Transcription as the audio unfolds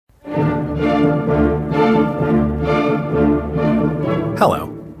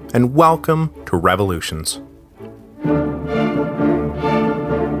Hello, and welcome to Revolutions.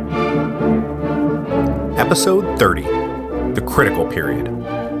 Episode 30, The Critical Period.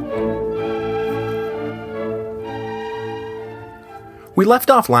 We left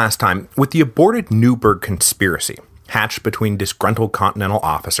off last time with the aborted Newburgh conspiracy, hatched between disgruntled Continental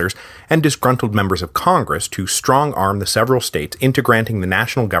officers and disgruntled members of Congress to strong-arm the several states into granting the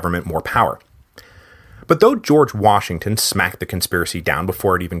national government more power. But though George Washington smacked the conspiracy down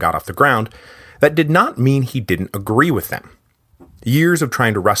before it even got off the ground, that did not mean he didn't agree with them. Years of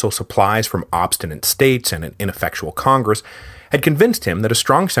trying to wrestle supplies from obstinate states and an ineffectual Congress had convinced him that a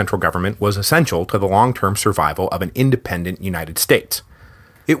strong central government was essential to the long-term survival of an independent United States.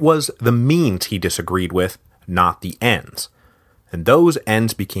 It was the means he disagreed with, not the ends. And those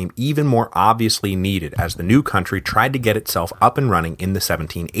ends became even more obviously needed as the new country tried to get itself up and running in the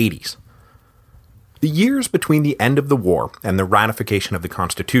 1780s. The years between the end of the war and the ratification of the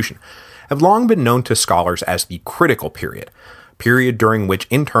Constitution have long been known to scholars as the critical period during which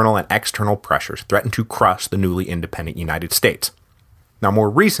internal and external pressures threatened to crush the newly independent United States. Now,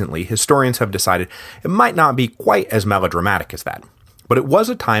 more recently, historians have decided it might not be quite as melodramatic as that, but it was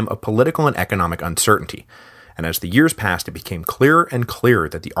a time of political and economic uncertainty, and as the years passed, it became clearer and clearer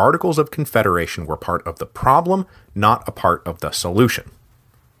that the Articles of Confederation were part of the problem, not a part of the solution.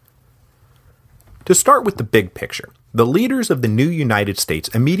 To start with the big picture, the leaders of the new United States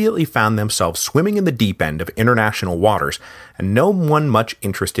immediately found themselves swimming in the deep end of international waters, and no one much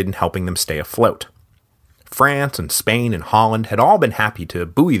interested in helping them stay afloat. France and Spain and Holland had all been happy to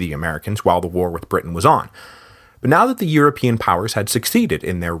buoy the Americans while the war with Britain was on. But now that the European powers had succeeded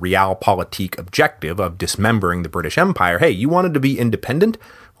in their realpolitik objective of dismembering the British Empire, hey, you wanted to be independent?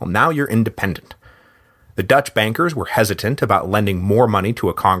 Well, now you're independent. The Dutch bankers were hesitant about lending more money to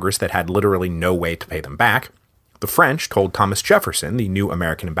a Congress that had literally no way to pay them back. The French told Thomas Jefferson, the new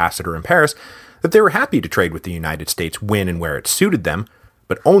American ambassador in Paris, that they were happy to trade with the United States when and where it suited them,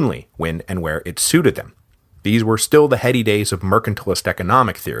 but only when and where it suited them. These were still the heady days of mercantilist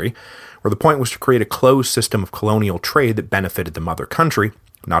economic theory, where the point was to create a closed system of colonial trade that benefited the mother country,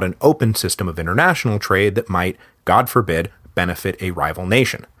 not an open system of international trade that might, God forbid, benefit a rival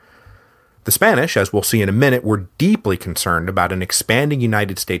nation. The Spanish, as we'll see in a minute, were deeply concerned about an expanding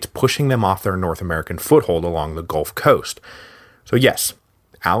United States pushing them off their North American foothold along the Gulf Coast. So yes,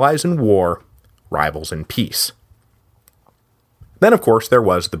 allies in war, rivals in peace. Then, of course, there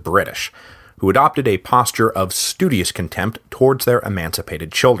was the British, who adopted a posture of studious contempt towards their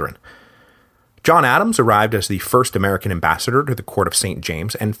emancipated children. John Adams arrived as the first American ambassador to the court of St.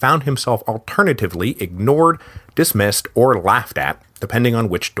 James and found himself alternatively ignored, dismissed, or laughed at, depending on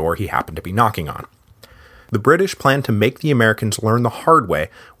which door he happened to be knocking on. The British planned to make the Americans learn the hard way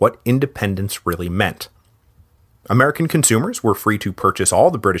what independence really meant. American consumers were free to purchase all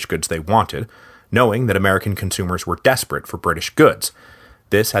the British goods they wanted, knowing that American consumers were desperate for British goods.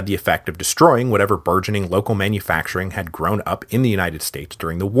 This had the effect of destroying whatever burgeoning local manufacturing had grown up in the United States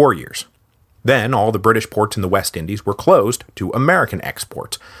during the war years. Then, all the British ports in the West Indies were closed to American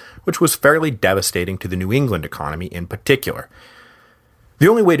exports, which was fairly devastating to the New England economy in particular. The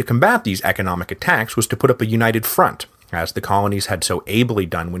only way to combat these economic attacks was to put up a united front, as the colonies had so ably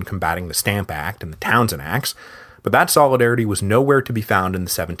done when combating the Stamp Act and the Townshend Acts, but that solidarity was nowhere to be found in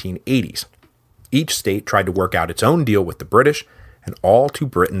the 1780s. Each state tried to work out its own deal with the British, and all to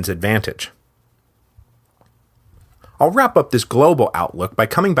Britain's advantage. I'll wrap up this global outlook by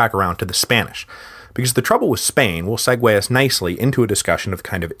coming back around to the Spanish, because the trouble with Spain will segue us nicely into a discussion of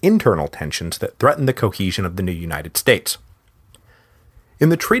kind of internal tensions that threaten the cohesion of the new United States. In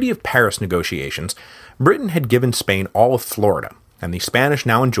the Treaty of Paris negotiations, Britain had given Spain all of Florida, and the Spanish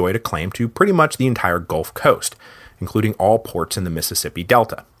now enjoyed a claim to pretty much the entire Gulf Coast, including all ports in the Mississippi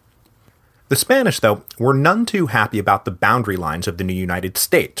Delta. The Spanish, though, were none too happy about the boundary lines of the new United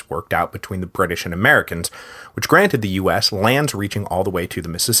States worked out between the British and Americans, which granted the U.S. lands reaching all the way to the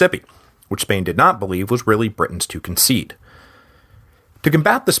Mississippi, which Spain did not believe was really Britain's to concede. To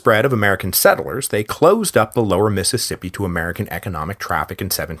combat the spread of American settlers, they closed up the lower Mississippi to American economic traffic in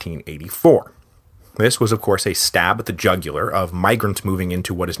 1784. This was, of course, a stab at the jugular of migrants moving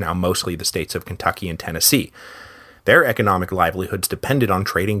into what is now mostly the states of Kentucky and Tennessee. Their economic livelihoods depended on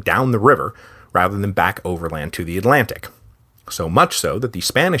trading down the river rather than back overland to the Atlantic. So much so that the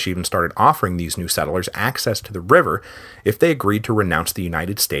Spanish even started offering these new settlers access to the river if they agreed to renounce the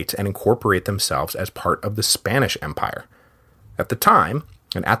United States and incorporate themselves as part of the Spanish Empire. At the time,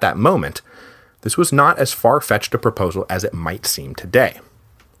 and at that moment, this was not as far-fetched a proposal as it might seem today.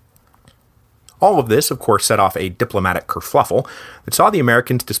 All of this, of course, set off a diplomatic kerfluffle that saw the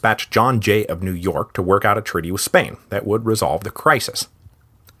Americans dispatch John Jay of New York to work out a treaty with Spain that would resolve the crisis.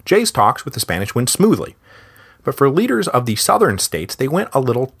 Jay's talks with the Spanish went smoothly, but for leaders of the southern states, they went a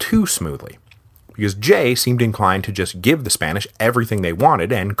little too smoothly, because Jay seemed inclined to just give the Spanish everything they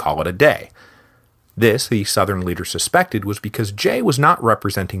wanted and call it a day. This, the southern leaders suspected, was because Jay was not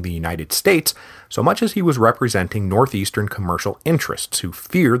representing the United States so much as he was representing northeastern commercial interests who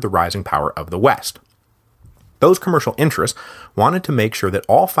feared the rising power of the West. Those commercial interests wanted to make sure that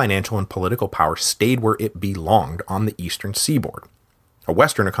all financial and political power stayed where it belonged on the eastern seaboard. A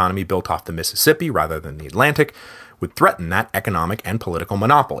Western economy built off the Mississippi rather than the Atlantic would threaten that economic and political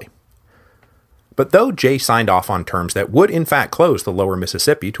monopoly. But though Jay signed off on terms that would in fact close the lower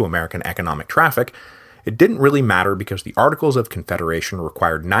Mississippi to American economic traffic, it didn't really matter because the Articles of Confederation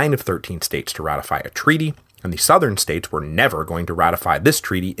required 9 of 13 states to ratify a treaty, and the southern states were never going to ratify this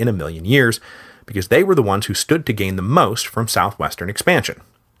treaty in a million years because they were the ones who stood to gain the most from southwestern expansion.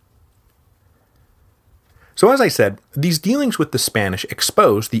 So as I said, these dealings with the Spanish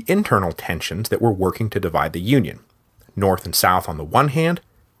exposed the internal tensions that were working to divide the Union, North and South on the one hand,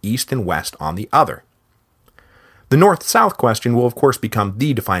 East and West on the other. The North-South question will of course become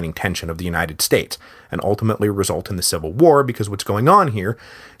the defining tension of the United States, and ultimately result in the Civil War because what's going on here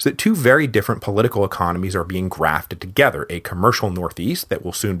is that two very different political economies are being grafted together, a commercial Northeast that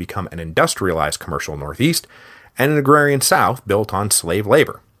will soon become an industrialized commercial Northeast, and an agrarian South built on slave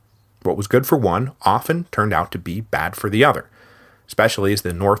labor. What was good for one often turned out to be bad for the other, especially as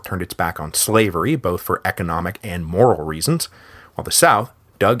the North turned its back on slavery both for economic and moral reasons, while the South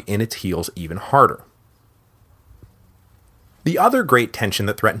dug in its heels even harder. The other great tension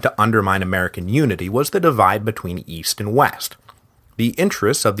that threatened to undermine American unity was the divide between East and West. The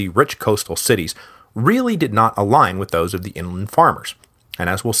interests of the rich coastal cities really did not align with those of the inland farmers, and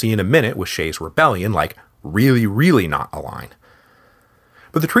as we'll see in a minute with Shays' Rebellion, really not align.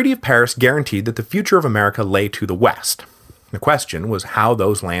 But the Treaty of Paris guaranteed that the future of America lay to the West. The question was how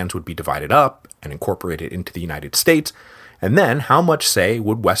those lands would be divided up and incorporated into the United States, and then how much say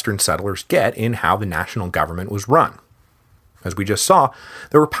would Western settlers get in how the national government was run. As we just saw,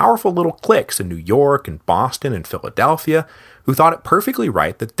 there were powerful little cliques in New York and Boston and Philadelphia who thought it perfectly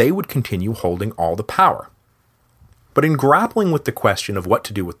right that they would continue holding all the power. But in grappling with the question of what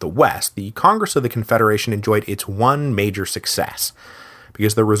to do with the West, the Congress of the Confederation enjoyed its one major success,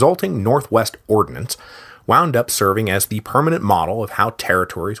 because the resulting Northwest Ordinance wound up serving as the permanent model of how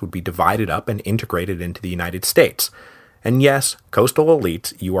territories would be divided up and integrated into the United States. And yes, coastal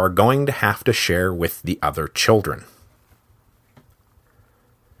elites, you are going to have to share with the other children.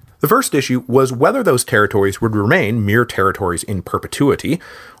 The first issue was whether those territories would remain mere territories in perpetuity,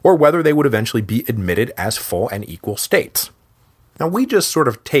 or whether they would eventually be admitted as full and equal states. Now, we just sort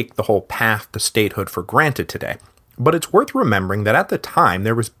of take the whole path to statehood for granted today, but it's worth remembering that at the time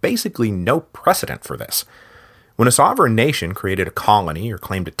there was basically no precedent for this. When a sovereign nation created a colony or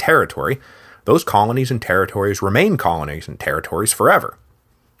claimed a territory, those colonies and territories remained colonies and territories forever.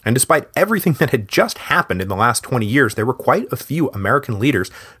 And despite everything that had just happened in the last 20 years, there were quite a few American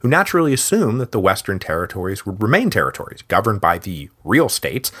leaders who naturally assumed that the Western territories would remain territories, governed by the real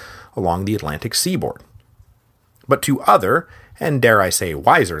states along the Atlantic seaboard. But to other, and dare I say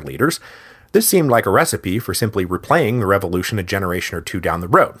wiser leaders, this seemed like a recipe for simply replaying the revolution a generation or two down the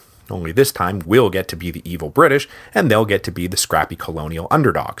road. Only this time we'll get to be the evil British, and they'll get to be the scrappy colonial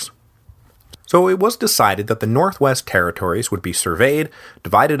underdogs. So it was decided that the Northwest territories would be surveyed,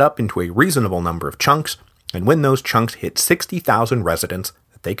 divided up into a reasonable number of chunks, and when those chunks hit 60,000 residents,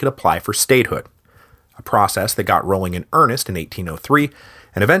 that they could apply for statehood. A process that got rolling in earnest in 1803,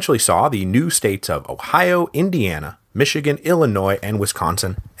 and eventually saw the new states of Ohio, Indiana, Michigan, Illinois, and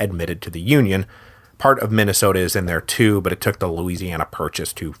Wisconsin admitted to the Union. Part of Minnesota is in there too, but it took the Louisiana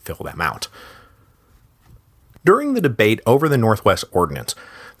Purchase to fill them out. During the debate over the Northwest Ordinance,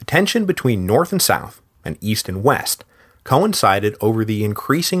 the tension between North and South, and East and West, coincided over the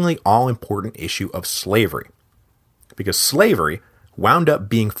increasingly all-important issue of slavery. Because slavery wound up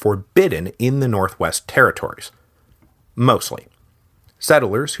being forbidden in the Northwest territories. Mostly.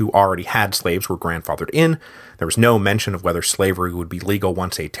 Settlers who already had slaves were grandfathered in, there was no mention of whether slavery would be legal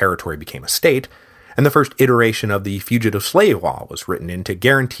once a territory became a state, and the first iteration of the Fugitive Slave Law was written in to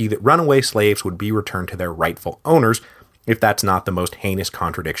guarantee that runaway slaves would be returned to their rightful owners, if that's not the most heinous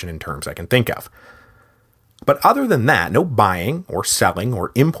contradiction in terms I can think of. But other than that, no buying or selling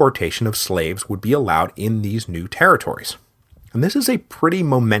or importation of slaves would be allowed in these new territories. And this is a pretty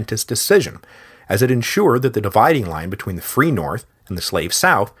momentous decision, as it ensured that the dividing line between the free North and the slave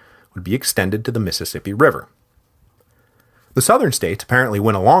South would be extended to the Mississippi River. The southern states apparently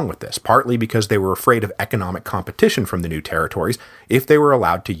went along with this, partly because they were afraid of economic competition from the new territories if they were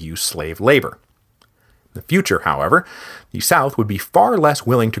allowed to use slave labor. In the future, however, the South would be far less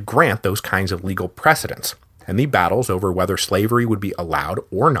willing to grant those kinds of legal precedents, and the battles over whether slavery would be allowed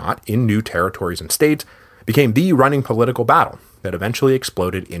or not in new territories and states became the running political battle that eventually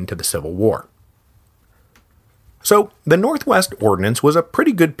exploded into the Civil War. So, the Northwest Ordinance was a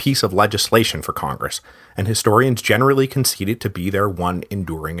pretty good piece of legislation for Congress, and historians generally concede it to be their one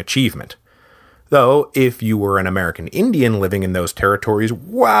enduring achievement. Though, if you were an American Indian living in those territories,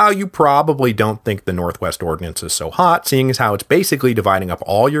 well, you probably don't think the Northwest Ordinance is so hot, seeing as how it's basically dividing up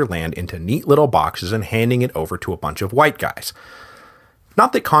all your land into neat little boxes and handing it over to a bunch of white guys.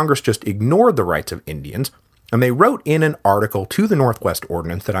 Not that Congress just ignored the rights of Indians, and they wrote in an article to the Northwest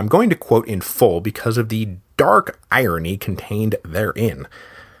Ordinance that I'm going to quote in full because of the dark irony contained therein.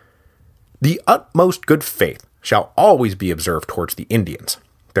 "The utmost good faith shall always be observed towards the Indians.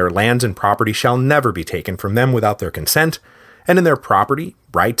 Their lands and property shall never be taken from them without their consent, and in their property,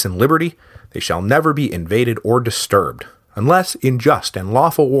 rights, and liberty, they shall never be invaded or disturbed, unless in just and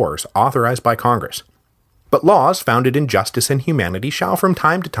lawful wars authorized by Congress. But laws founded in justice and humanity shall from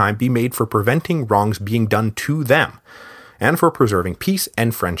time to time be made for preventing wrongs being done to them, and for preserving peace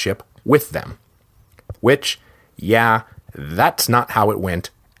and friendship with them." Which, yeah, that's not how it went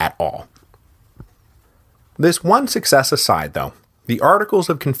at all. This one success aside, though, the Articles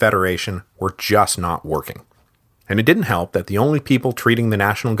of Confederation were just not working. And it didn't help that the only people treating the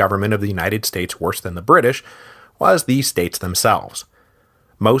national government of the United States worse than the British was the states themselves.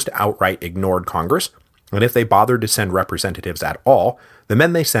 Most outright ignored Congress, and if they bothered to send representatives at all, the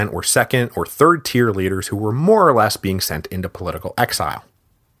men they sent were second or third tier leaders who were more or less being sent into political exile.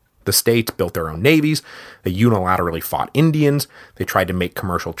 The states built their own navies, they unilaterally fought Indians, they tried to make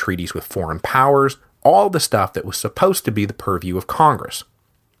commercial treaties with foreign powers, all the stuff that was supposed to be the purview of Congress.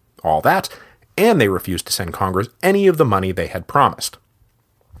 All that, and they refused to send Congress any of the money they had promised.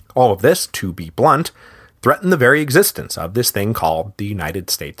 All of this, to be blunt, threatened the very existence of this thing called the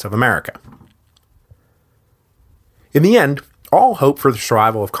United States of America. In the end, all hope for the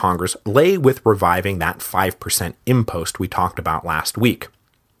survival of Congress lay with reviving that 5% impost we talked about last week.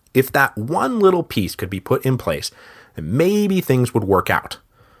 If that one little piece could be put in place, then maybe things would work out.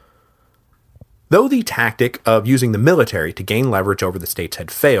 Though the tactic of using the military to gain leverage over the states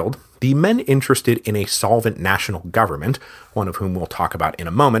had failed, the men interested in a solvent national government, one of whom we'll talk about in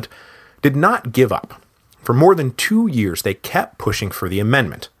a moment, did not give up. For more than 2 years, they kept pushing for the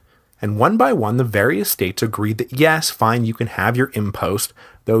amendment. And one by one, the various states agreed that yes, fine, you can have your impost,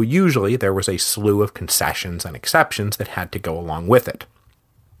 though usually there was a slew of concessions and exceptions that had to go along with it.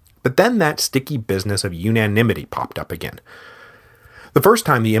 But then that sticky business of unanimity popped up again. The first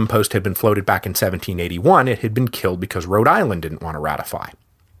time the impost had been floated back in 1781, it had been killed because Rhode Island didn't want to ratify.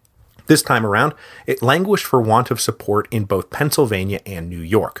 This time around, it languished for want of support in both Pennsylvania and New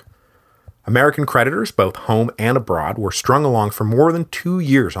York. American creditors, both home and abroad, were strung along for more than 2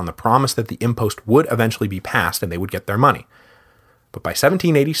 years on the promise that the impost would eventually be passed and they would get their money. But by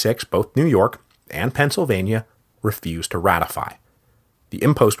 1786, both New York and Pennsylvania refused to ratify. The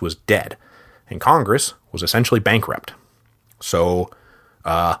impost was dead, and Congress was essentially bankrupt. So,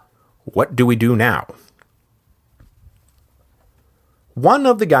 what do we do now? One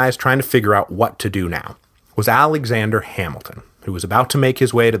of the guys trying to figure out what to do now was Alexander Hamilton, who was about to make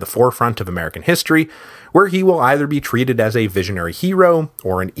his way to the forefront of American history, where he will either be treated as a visionary hero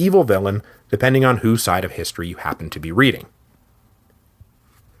or an evil villain, depending on whose side of history you happen to be reading.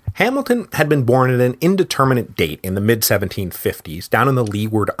 Hamilton had been born at an indeterminate date in the mid-1750s down in the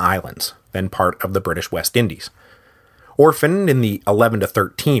Leeward Islands, then part of the British West Indies. Orphaned in the 11 to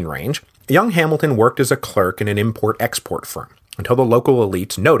 13 range, young Hamilton worked as a clerk in an import-export firm, until the local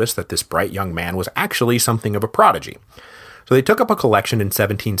elites noticed that this bright young man was actually something of a prodigy. So they took up a collection in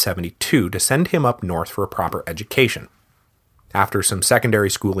 1772 to send him up north for a proper education. After some secondary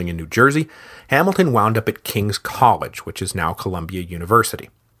schooling in New Jersey, Hamilton wound up at King's College, which is now Columbia University.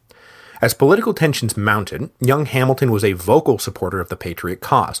 As political tensions mounted, young Hamilton was a vocal supporter of the Patriot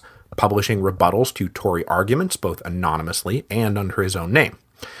cause, publishing rebuttals to Tory arguments both anonymously and under his own name.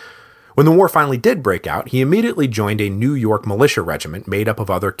 When the war finally did break out, he immediately joined a New York militia regiment made up of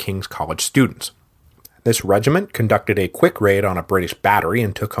other King's College students. This regiment conducted a quick raid on a British battery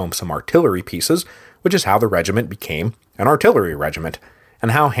and took home some artillery pieces, which is how the regiment became an artillery regiment,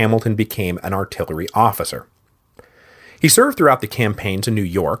 and how Hamilton became an artillery officer. He served throughout the campaigns in New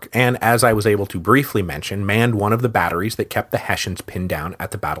York, and as I was able to briefly mention, manned one of the batteries that kept the Hessians pinned down at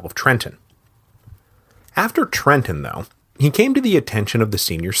the Battle of Trenton. After Trenton, though, he came to the attention of the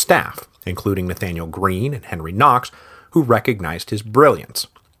senior staff, including Nathaniel Greene and Henry Knox, who recognized his brilliance.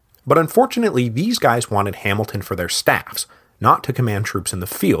 But unfortunately, these guys wanted Hamilton for their staffs, not to command troops in the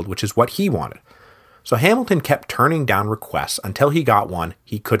field, which is what he wanted. So Hamilton kept turning down requests until he got one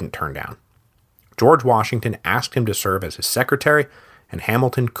he couldn't turn down. George Washington asked him to serve as his secretary, and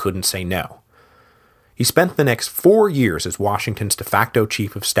Hamilton couldn't say no. He spent the next 4 years as Washington's de facto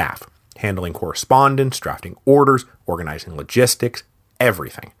chief of staff, handling correspondence, drafting orders, organizing logistics,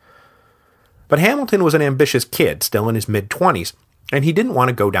 everything. But Hamilton was an ambitious kid, still in his mid-20s, and he didn't want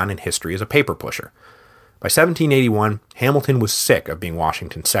to go down in history as a paper pusher. By 1781, Hamilton was sick of being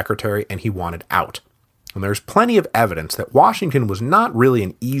Washington's secretary, and he wanted out. And there's plenty of evidence that Washington was not really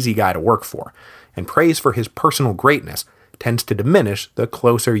an easy guy to work for, and praise for his personal greatness tends to diminish the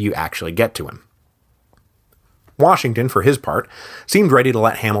closer you actually get to him. Washington, for his part, seemed ready to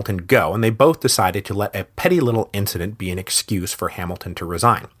let Hamilton go, and they both decided to let a petty little incident be an excuse for Hamilton to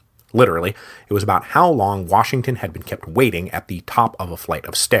resign. Literally, it was about how long Washington had been kept waiting at the top of a flight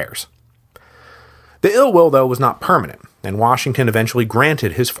of stairs. The ill will, though, was not permanent, and Washington eventually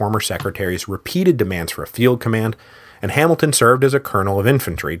granted his former secretary's repeated demands for a field command, and Hamilton served as a colonel of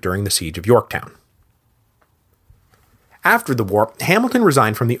infantry during the siege of Yorktown. After the war, Hamilton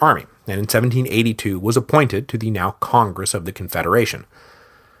resigned from the army, and in 1782 was appointed to the now Congress of the Confederation.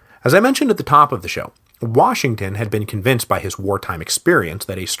 As I mentioned at the top of the show, Washington had been convinced by his wartime experience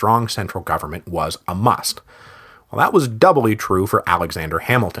that a strong central government was a must. Well, that was doubly true for Alexander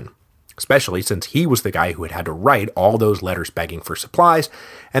Hamilton, especially since he was the guy who had to write all those letters begging for supplies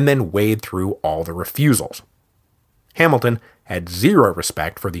and then wade through all the refusals. Hamilton had zero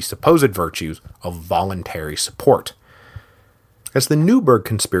respect for the supposed virtues of voluntary support. As the Newburgh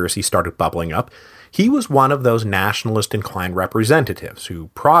conspiracy started bubbling up, he was one of those nationalist-inclined representatives who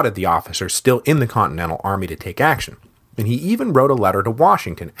prodded the officers still in the Continental Army to take action, and he even wrote a letter to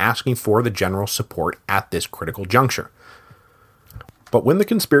Washington asking for the general's support at this critical juncture. But when the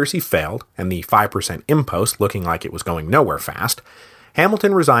conspiracy failed, and the 5% impost looking like it was going nowhere fast,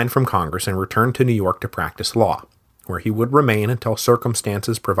 Hamilton resigned from Congress and returned to New York to practice law, where he would remain until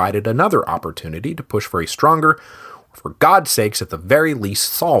circumstances provided another opportunity to push for a stronger, or for God's sakes at the very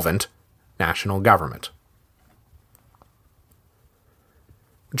least solvent, national government.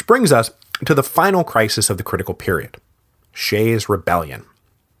 Which brings us to the final crisis of the critical period, Shays' Rebellion.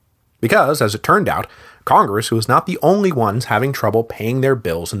 Because, as it turned out, Congress was not the only ones having trouble paying their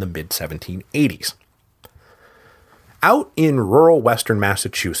bills in the mid-1780s. Out in rural western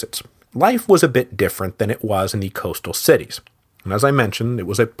Massachusetts, life was a bit different than it was in the coastal cities. And as I mentioned, it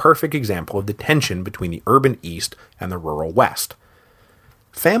was a perfect example of the tension between the urban East and the rural West.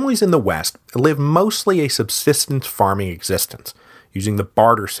 Families in the West lived mostly a subsistence farming existence, using the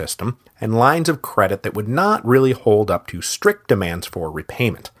barter system and lines of credit that would not really hold up to strict demands for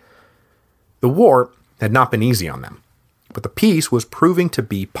repayment. The war had not been easy on them, but the peace was proving to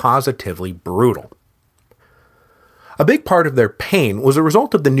be positively brutal. A big part of their pain was a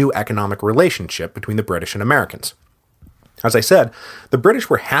result of the new economic relationship between the British and Americans. As I said, the British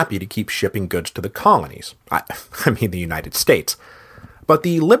were happy to keep shipping goods to the colonies, I mean the United States, but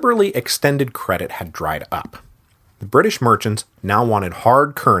the liberally extended credit had dried up. The British merchants now wanted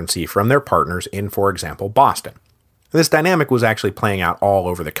hard currency from their partners in, for example, Boston. This dynamic was actually playing out all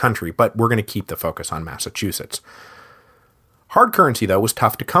over the country, but we're going to keep the focus on Massachusetts. Hard currency, though, was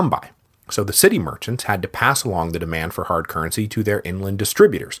tough to come by, so the city merchants had to pass along the demand for hard currency to their inland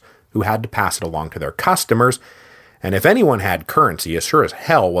distributors, who had to pass it along to their customers, and if anyone had currency, as sure as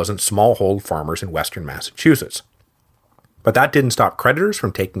hell wasn't smallhold farmers in western Massachusetts. But that didn't stop creditors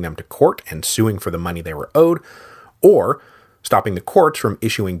from taking them to court and suing for the money they were owed, or stopping the courts from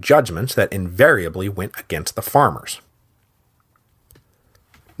issuing judgments that invariably went against the farmers.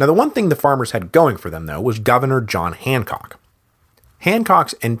 Now, the one thing the farmers had going for them, though, was Governor John Hancock.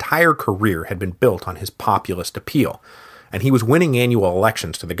 Hancock's entire career had been built on his populist appeal, and he was winning annual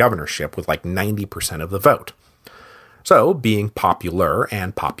elections to the governorship with like 90% of the vote. So, being popular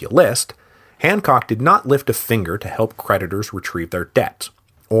and populist, Hancock did not lift a finger to help creditors retrieve their debts,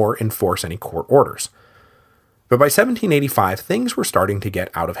 or enforce any court orders. But by 1785, things were starting to get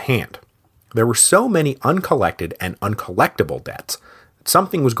out of hand. There were so many uncollected and uncollectible debts that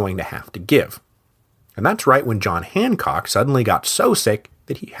something was going to have to give. And that's right when John Hancock suddenly got so sick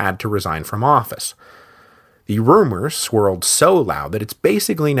that he had to resign from office. The rumors swirled so loud that it's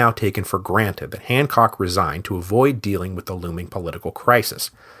basically now taken for granted that Hancock resigned to avoid dealing with the looming political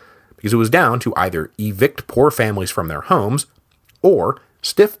crisis, because it was down to either evict poor families from their homes or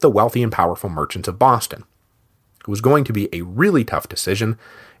stiff the wealthy and powerful merchants of Boston. It was going to be a really tough decision,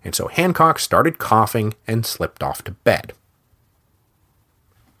 and so Hancock started coughing and slipped off to bed.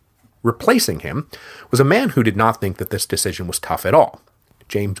 Replacing him was a man who did not think that this decision was tough at all,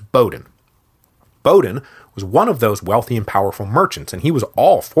 James Bowdoin. Bowdoin was one of those wealthy and powerful merchants, and he was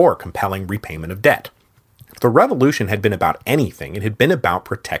all for compelling repayment of debt. If the revolution had been about anything, it had been about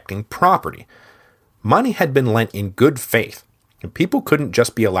protecting property. Money had been lent in good faith, and people couldn't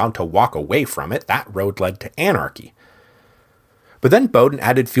just be allowed to walk away from it. That road led to anarchy. But then Bowdoin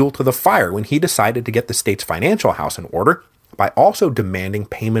added fuel to the fire when he decided to get the state's financial house in order by also demanding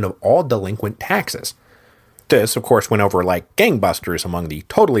payment of all delinquent taxes. This, of course, went over like gangbusters among the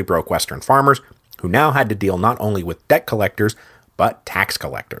totally broke Western farmers, who now had to deal not only with debt collectors, but tax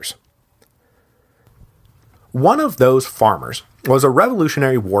collectors. One of those farmers was a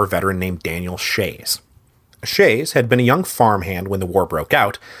Revolutionary War veteran named Daniel Shays. Shays had been a young farmhand when the war broke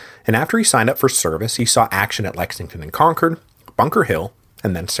out, and after he signed up for service, he saw action at Lexington and Concord, Bunker Hill,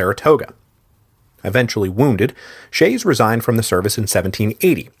 and then Saratoga. Eventually wounded, Shays resigned from the service in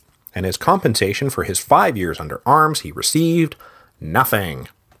 1780, and as compensation for his 5 years under arms, he received nothing.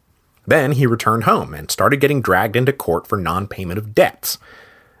 Then he returned home and started getting dragged into court for non-payment of debts.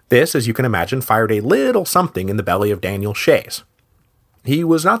 This, as you can imagine, fired a little something in the belly of Daniel Shays. He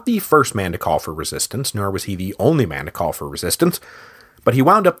was not the first man to call for resistance, nor was he the only man to call for resistance, but he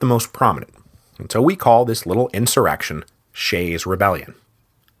wound up the most prominent, and so we call this little insurrection Shays' Rebellion.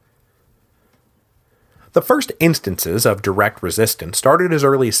 The first instances of direct resistance started as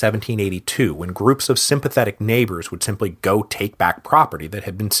early as 1782, when groups of sympathetic neighbors would simply go take back property that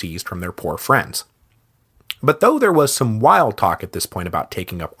had been seized from their poor friends. But though there was some wild talk at this point about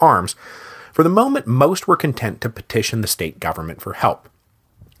taking up arms, for the moment most were content to petition the state government for help,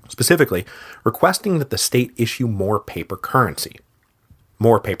 specifically requesting that the state issue more paper currency.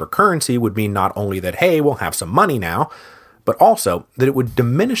 More paper currency would mean not only that, hey, we'll have some money now, but also that it would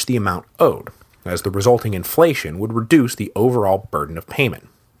diminish the amount owed, as the resulting inflation would reduce the overall burden of payment.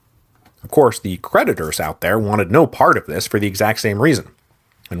 Of course, the creditors out there wanted no part of this for the exact same reason,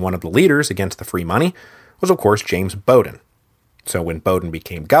 and one of the leaders against the free money was, of course, James Bowdoin. So when Bowdoin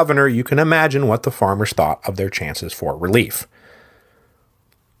became governor, you can imagine what the farmers thought of their chances for relief.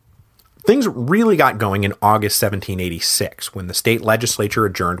 Things really got going in August 1786, when the state legislature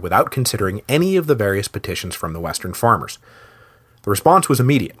adjourned without considering any of the various petitions from the Western farmers. The response was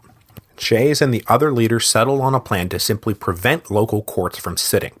immediate. Shays and the other leaders settled on a plan to simply prevent local courts from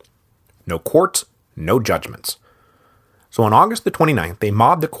sitting. No courts, no judgments. So on August the 29th, they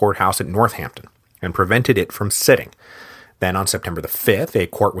mobbed the courthouse at Northampton and prevented it from sitting. Then on September the 5th, a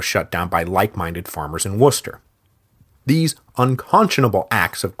court was shut down by like-minded farmers in Worcester. These unconscionable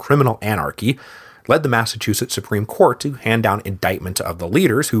acts of criminal anarchy led the Massachusetts Supreme Court to hand down indictments of the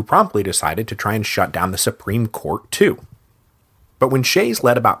leaders, who promptly decided to try and shut down the Supreme Court too. But when Shays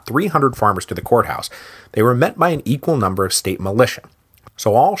led about 300 farmers to the courthouse, they were met by an equal number of state militia.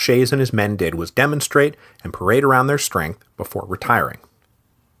 So all Shays and his men did was demonstrate and parade around their strength before retiring.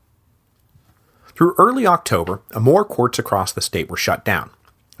 Through early October, more courts across the state were shut down,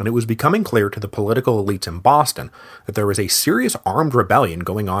 and it was becoming clear to the political elites in Boston that there was a serious armed rebellion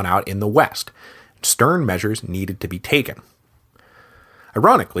going on out in the West, and stern measures needed to be taken.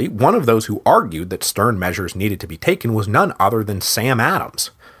 Ironically, one of those who argued that stern measures needed to be taken was none other than Sam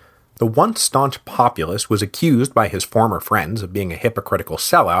Adams. The once staunch populist was accused by his former friends of being a hypocritical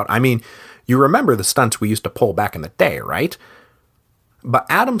sellout. I mean, you remember the stunts we used to pull back in the day, right? But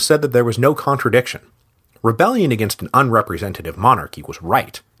Adams said that there was no contradiction. Rebellion against an unrepresentative monarchy was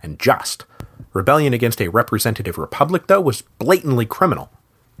right and just. Rebellion against a representative republic, though, was blatantly criminal,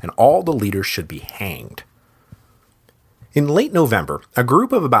 and all the leaders should be hanged. In late November, a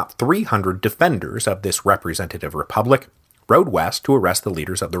group of about 300 defenders of this representative republic rode west to arrest the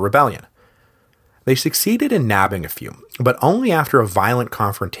leaders of the rebellion. They succeeded in nabbing a few, but only after a violent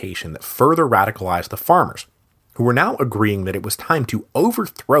confrontation that further radicalized the farmers, who were now agreeing that it was time to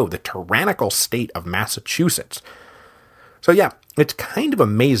overthrow the tyrannical state of Massachusetts. So yeah, it's kind of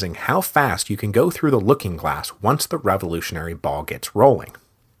amazing how fast you can go through the looking glass once the revolutionary ball gets rolling.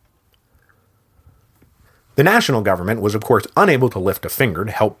 The national government was, of course, unable to lift a finger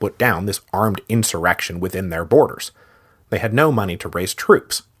to help put down this armed insurrection within their borders. They had no money to raise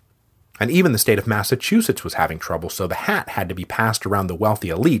troops. And even the state of Massachusetts was having trouble, so the hat had to be passed around the wealthy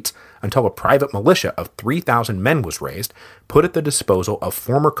elites until a private militia of 3,000 men was raised, put at the disposal of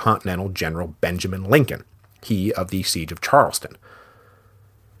former Continental General Benjamin Lincoln, he of the Siege of Charleston.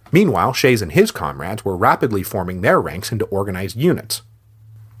 Meanwhile, Shays and his comrades were rapidly forming their ranks into organized units.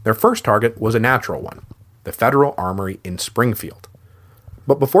 Their first target was a natural one, the Federal Armory in Springfield.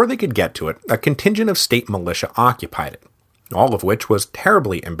 But before they could get to it, a contingent of state militia occupied it, all of which was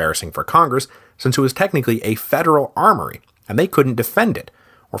terribly embarrassing for Congress, since it was technically a federal armory, and they couldn't defend it,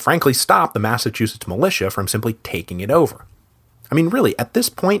 or frankly stop the Massachusetts militia from simply taking it over. I mean, really, at this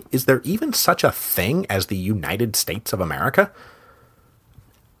point, is there even such a thing as the United States of America?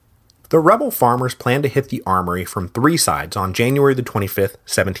 The rebel farmers planned to hit the armory from three sides on January the 25th,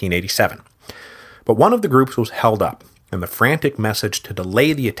 1787. But one of the groups was held up, and the frantic message to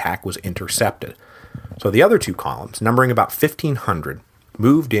delay the attack was intercepted. So the other two columns, numbering about 1,500,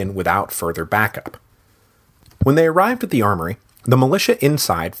 moved in without further backup. When they arrived at the armory, the militia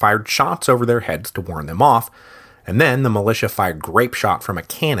inside fired shots over their heads to warn them off, and then the militia fired grape shot from a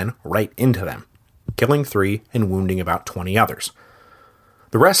cannon right into them, killing 3 and wounding about 20 others.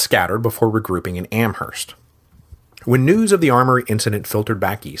 The rest scattered before regrouping in Amherst. When news of the armory incident filtered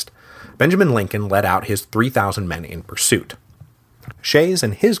back east, Benjamin Lincoln led out his 3,000 men in pursuit. Shays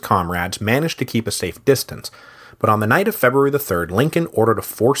and his comrades managed to keep a safe distance, but on the night of February the 3rd, Lincoln ordered a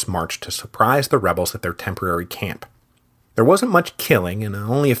forced march to surprise the rebels at their temporary camp. There wasn't much killing, and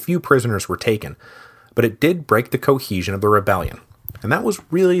only a few prisoners were taken, but it did break the cohesion of the rebellion, and that was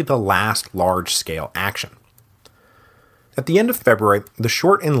really the last large-scale action. At the end of February, the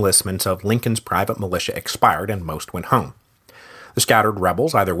short enlistments of Lincoln's private militia expired and most went home. The scattered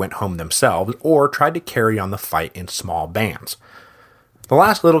rebels either went home themselves or tried to carry on the fight in small bands. The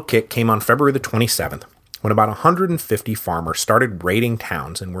last little kick came on February the 27th, when about 150 farmers started raiding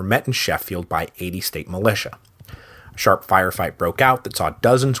towns and were met in Sheffield by 80 state militia. A sharp firefight broke out that saw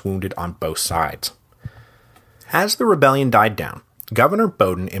dozens wounded on both sides. As the rebellion died down, Governor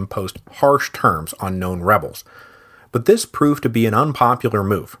Bowdoin imposed harsh terms on known rebels, but this proved to be an unpopular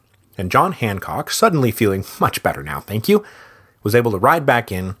move, and John Hancock, suddenly feeling much better now, thank you, was able to ride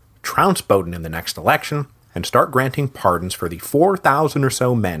back in, trounce Bowdoin in the next election, and start granting pardons for the 4,000 or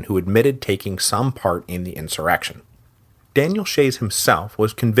so men who admitted taking some part in the insurrection. Daniel Shays himself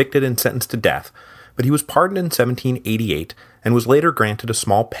was convicted and sentenced to death, but he was pardoned in 1788 and was later granted a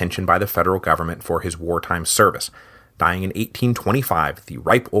small pension by the federal government for his wartime service, dying in 1825 at the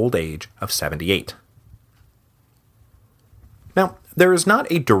ripe old age of 78. Now, there is not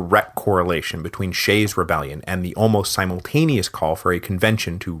a direct correlation between Shays' rebellion and the almost simultaneous call for a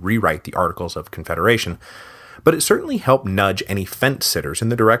convention to rewrite the Articles of Confederation, but it certainly helped nudge any fence-sitters in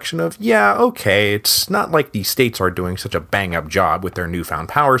the direction of, yeah, okay, it's not like the states are doing such a bang-up job with their newfound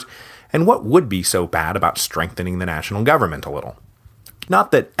powers, and what would be so bad about strengthening the national government a little?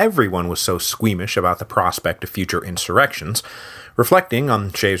 Not that everyone was so squeamish about the prospect of future insurrections. Reflecting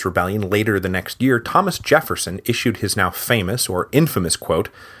on Shays' rebellion later the next year, Thomas Jefferson issued his now famous or infamous quote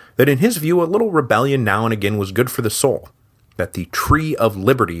that in his view a little rebellion now and again was good for the soul, that the tree of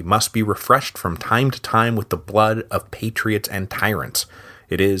liberty must be refreshed from time to time with the blood of patriots and tyrants.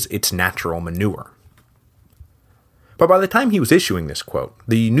 It is its natural manure. But by the time he was issuing this quote,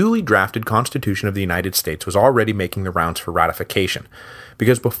 the newly drafted Constitution of the United States was already making the rounds for ratification,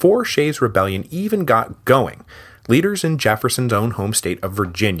 because before Shays' rebellion even got going, leaders in Jefferson's own home state of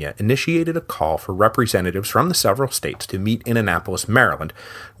Virginia initiated a call for representatives from the several states to meet in Annapolis, Maryland,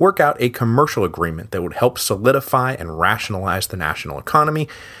 work out a commercial agreement that would help solidify and rationalize the national economy,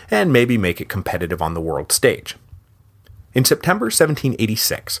 and maybe make it competitive on the world stage. In September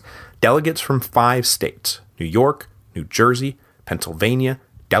 1786, delegates from 5 states, New York, New Jersey, Pennsylvania,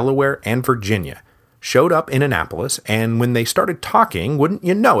 Delaware, and Virginia, showed up in Annapolis, and when they started talking, wouldn't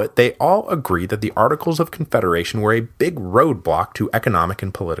you know it, they all agreed that the Articles of Confederation were a big roadblock to economic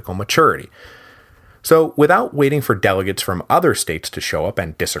and political maturity. So, without waiting for delegates from other states to show up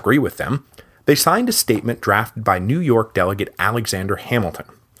and disagree with them, they signed a statement drafted by New York delegate Alexander Hamilton,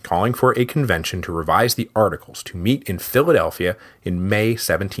 calling for a convention to revise the Articles to meet in Philadelphia in May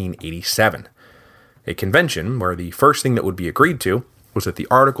 1787. A convention where the first thing that would be agreed to was that the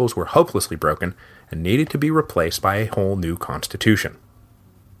Articles were hopelessly broken and needed to be replaced by a whole new constitution.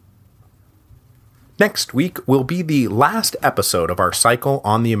 Next week will be the last episode of our cycle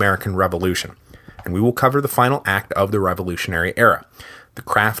on the American Revolution, and we will cover the final act of the Revolutionary Era, the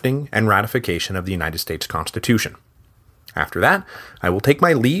crafting and ratification of the United States Constitution. After that, I will take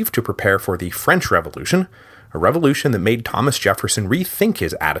my leave to prepare for the French Revolution, a revolution that made Thomas Jefferson rethink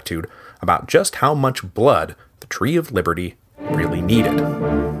his attitude about just how much blood the Tree of Liberty really needed.